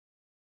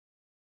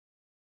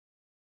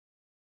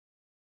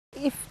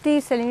If the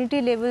salinity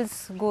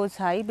levels goes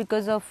high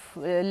because of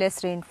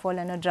less rainfall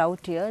and a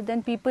drought here,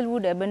 then people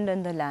would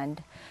abandon the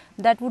land.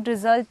 That would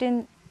result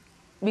in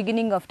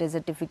beginning of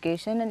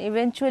desertification, and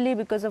eventually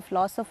because of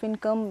loss of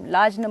income,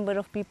 large number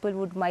of people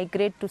would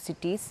migrate to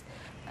cities,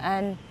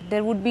 and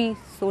there would be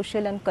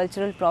social and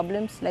cultural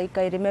problems. Like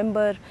I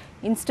remember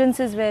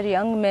instances where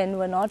young men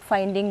were not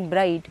finding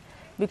bride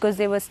because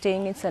they were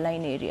staying in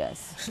saline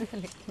areas.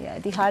 Really? Yeah,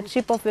 the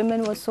hardship of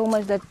women was so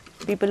much that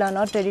people are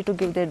not ready to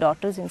give their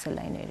daughters in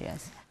saline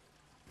areas.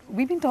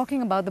 We've been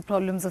talking about the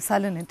problems of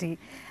salinity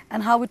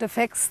and how it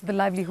affects the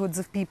livelihoods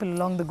of people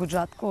along the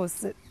Gujarat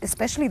coast,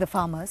 especially the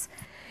farmers.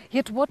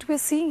 Yet what we're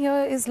seeing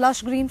here is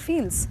lush green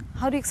fields.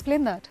 How do you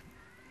explain that?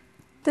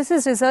 This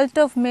is result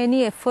of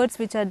many efforts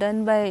which are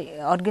done by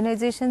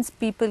organizations,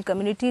 people,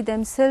 community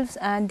themselves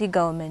and the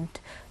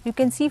government. You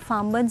can see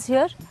farmers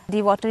here.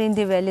 The water in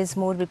the well is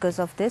more because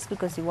of this,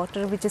 because the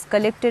water which is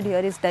collected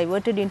here is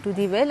diverted into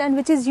the well and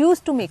which is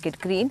used to make it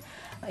green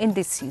in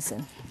this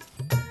season.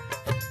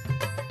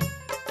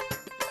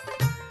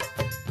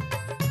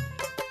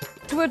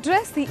 To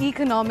address the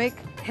economic,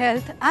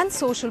 health and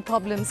social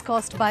problems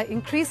caused by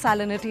increased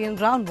salinity in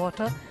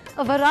groundwater,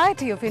 a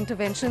variety of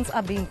interventions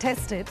are being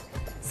tested,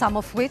 some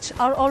of which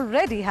are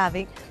already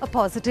having a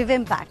positive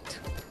impact.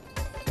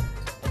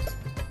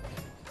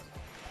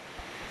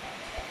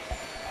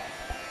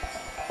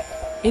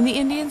 In the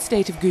Indian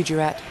state of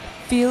Gujarat,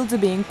 fields are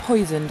being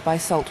poisoned by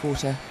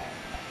saltwater.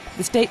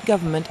 The state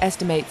government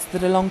estimates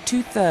that along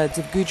 2/3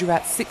 of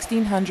Gujarat's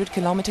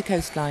 1,600-kilometre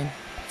coastline,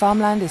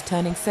 farmland is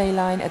turning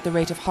saline at the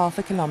rate of half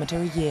a kilometre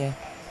a year.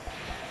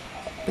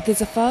 But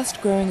there's a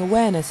fast-growing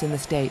awareness in the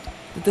state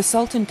that the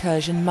salt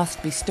incursion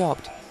must be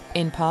stopped,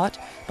 in part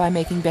by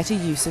making better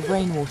use of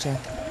rainwater.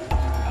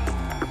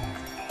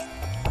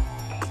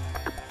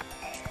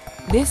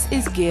 This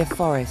is Gir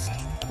Forest,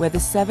 where the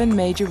 7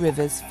 major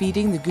rivers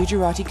feeding the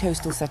Gujarati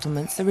coastal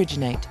settlements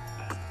originate.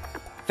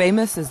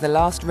 Famous as the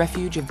last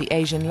refuge of the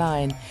Asian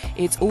lion,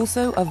 it's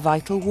also a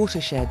vital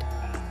watershed.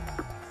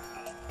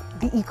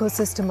 The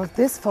ecosystem of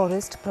this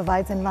forest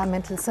provides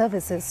environmental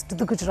services to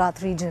the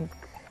Gujarat region,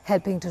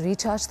 helping to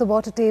recharge the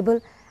water table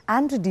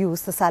and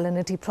reduce the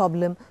salinity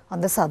problem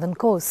on the southern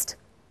coast.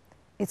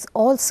 It's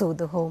also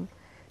the home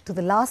to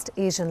the last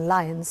Asian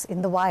lions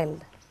in the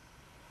wild.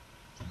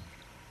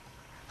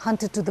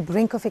 Hunted to the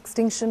brink of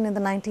extinction in the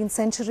 19th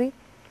century,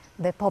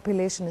 their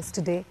population is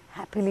today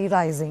happily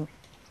rising.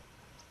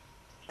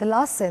 The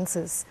last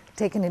census,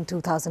 taken in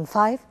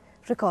 2005,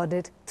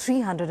 recorded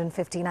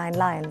 359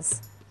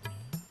 lions.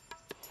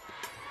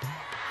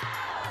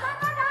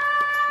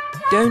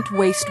 Don't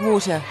waste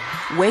water.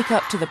 Wake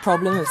up to the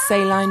problem of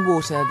saline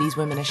water, these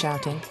women are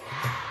shouting.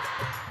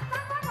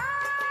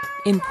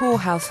 In poor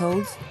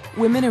households,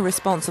 women are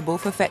responsible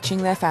for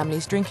fetching their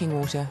families' drinking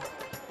water.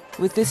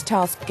 With this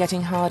task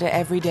getting harder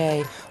every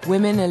day,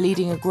 women are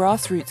leading a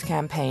grassroots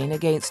campaign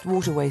against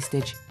water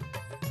wastage.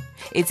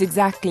 It's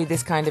exactly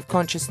this kind of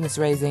consciousness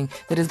raising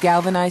that has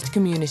galvanized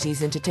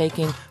communities into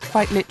taking,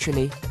 quite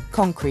literally,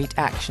 concrete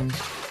action.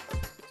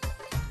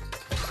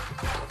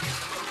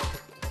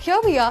 Here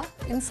we are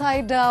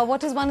inside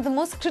what is one of the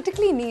most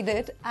critically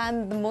needed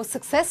and the most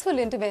successful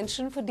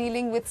intervention for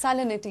dealing with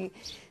salinity.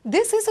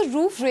 This is a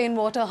roof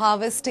rainwater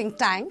harvesting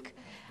tank,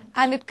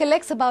 and it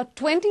collects about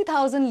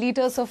 20,000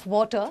 litres of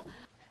water.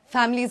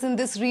 Families in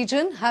this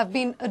region have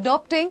been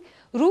adopting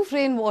roof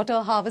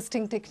rainwater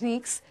harvesting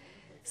techniques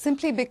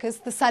simply because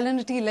the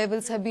salinity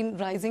levels have been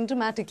rising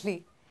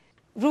dramatically.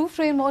 Roof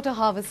rainwater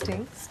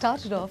harvesting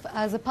started off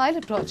as a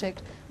pilot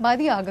project by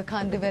the Aga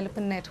Khan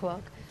Development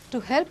Network to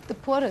help the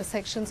poorer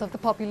sections of the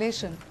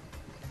population.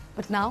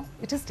 But now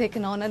it has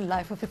taken on a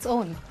life of its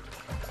own.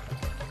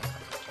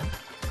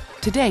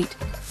 To date,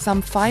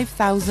 some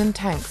 5,000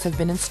 tanks have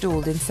been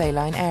installed in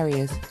saline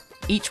areas,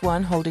 each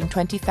one holding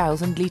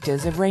 20,000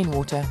 litres of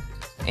rainwater,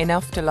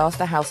 enough to last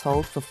a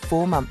household for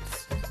 4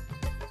 months.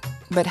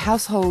 But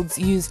households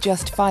use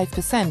just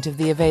 5% of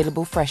the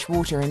available fresh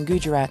water in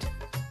Gujarat.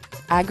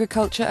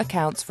 Agriculture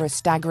accounts for a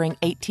staggering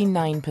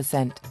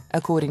 89%,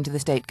 according to the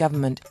state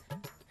government.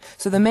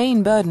 So the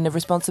main burden of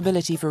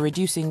responsibility for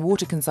reducing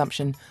water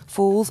consumption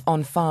falls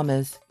on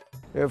farmers.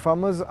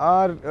 Farmers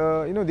are,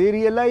 they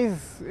realize,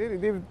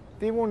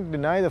 they won't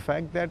deny the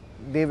fact that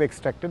they've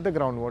extracted the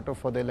groundwater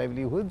for their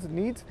livelihoods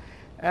needs,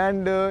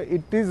 and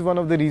it is one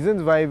of the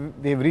reasons why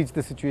they've reached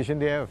the situation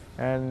they have,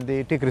 and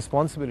they take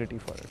responsibility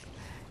for it.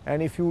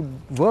 And if you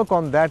work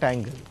on that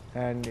angle,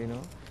 and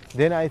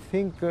then I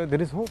think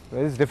there is hope.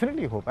 There is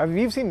definitely hope. I mean,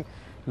 we've seen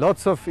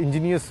lots of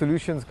ingenious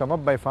solutions come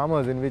up by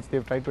farmers in which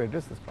they've tried to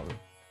address this problem.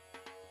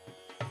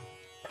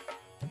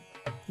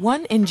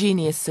 One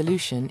ingenious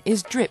solution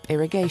is drip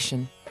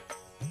irrigation.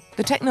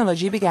 The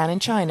technology began in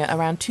China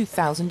around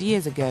 2,000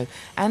 years ago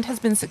and has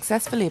been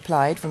successfully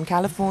applied from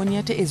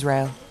California to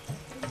Israel.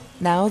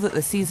 Now that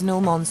the seasonal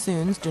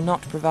monsoons do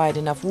not provide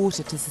enough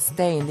water to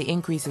sustain the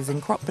increases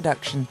in crop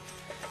production,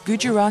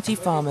 Gujarati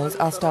farmers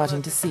are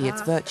starting to see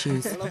its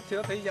virtues.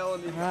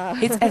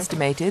 It's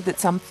estimated that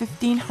some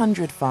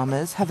 1,500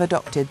 farmers have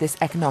adopted this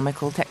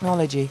economical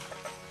technology.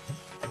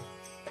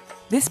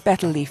 This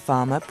betel leaf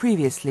farmer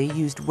previously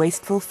used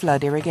wasteful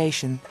flood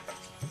irrigation.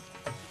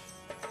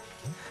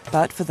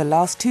 But for the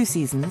last 2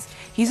 seasons,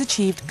 he's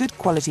achieved good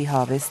quality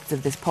harvests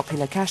of this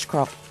popular cash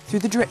crop through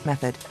the drip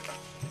method.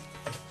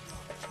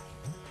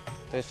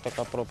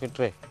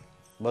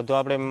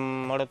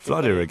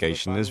 Flood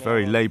irrigation is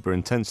very labour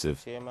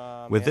intensive.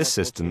 With this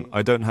system,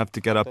 I don't have to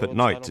get up at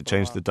night to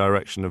change the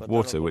direction of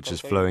water which is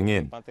flowing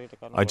in.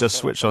 I just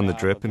switch on the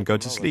drip and go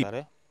to sleep.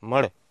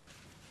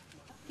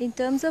 In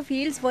terms of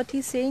yields, what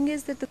he's saying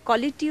is that the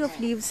quality of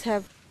leaves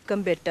have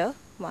become better,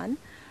 one.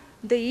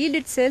 The yield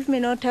itself may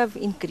not have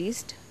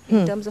increased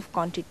in terms of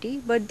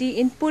quantity, but the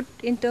input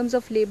in terms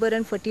of labour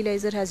and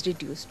fertilizer has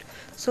reduced.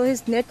 So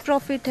his net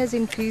profit has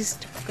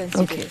increased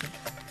considerably. Okay.